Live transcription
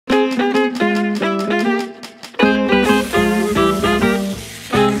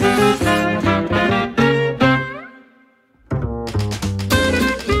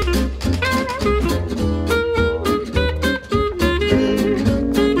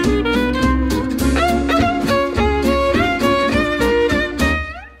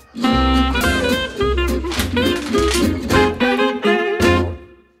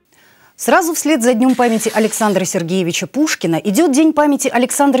Сразу вслед за днем памяти Александра Сергеевича Пушкина идет день памяти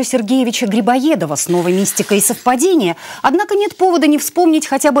Александра Сергеевича Грибоедова, снова мистика и совпадение. Однако нет повода не вспомнить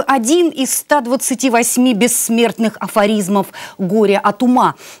хотя бы один из 128 бессмертных афоризмов «Горя от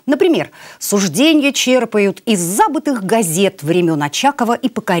ума». Например, «Сужденья черпают из забытых газет времен Очакова и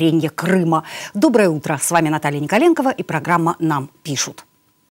покоренья Крыма». Доброе утро! С вами Наталья Николенкова и программа «Нам пишут».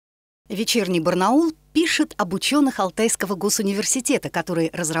 Вечерний Барнаул пишет об ученых Алтайского госуниверситета, которые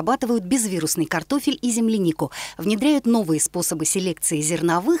разрабатывают безвирусный картофель и землянику, внедряют новые способы селекции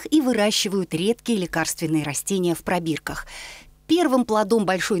зерновых и выращивают редкие лекарственные растения в пробирках. Первым плодом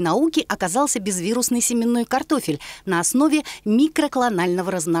большой науки оказался безвирусный семенной картофель на основе микроклонального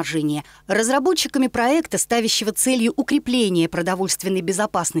размножения. Разработчиками проекта, ставящего целью укрепления продовольственной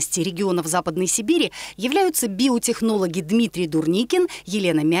безопасности регионов Западной Сибири, являются биотехнологи Дмитрий Дурникин,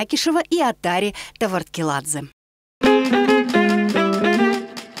 Елена Мякишева и Атари Таварткеладзе.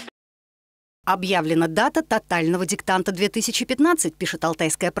 Объявлена дата тотального диктанта 2015, пишет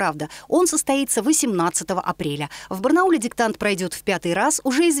 «Алтайская правда». Он состоится 18 апреля. В Барнауле диктант пройдет в 5-й раз.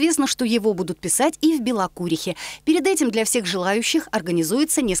 Уже известно, что его будут писать и в Белокурихе. Перед этим для всех желающих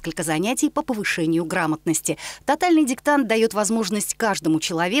организуется несколько занятий по повышению грамотности. Тотальный диктант дает возможность каждому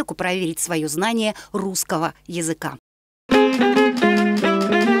человеку проверить свое знание русского языка.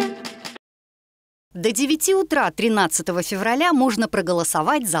 До 9 утра 13 февраля можно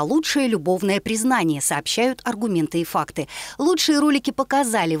проголосовать за лучшее любовное признание, сообщают «Аргументы и факты». Лучшие ролики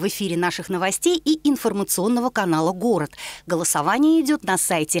показали в эфире наших новостей и информационного канала «Город». Голосование идет на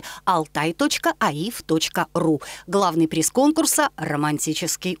сайте altai.aif.ru. Главный приз конкурса –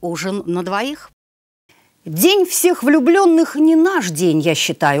 романтический ужин на двоих. День всех влюбленных не наш день, я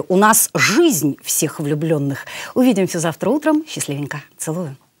считаю. У нас жизнь всех влюбленных. Увидимся завтра утром. Счастливенько.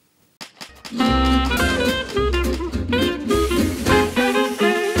 Целую.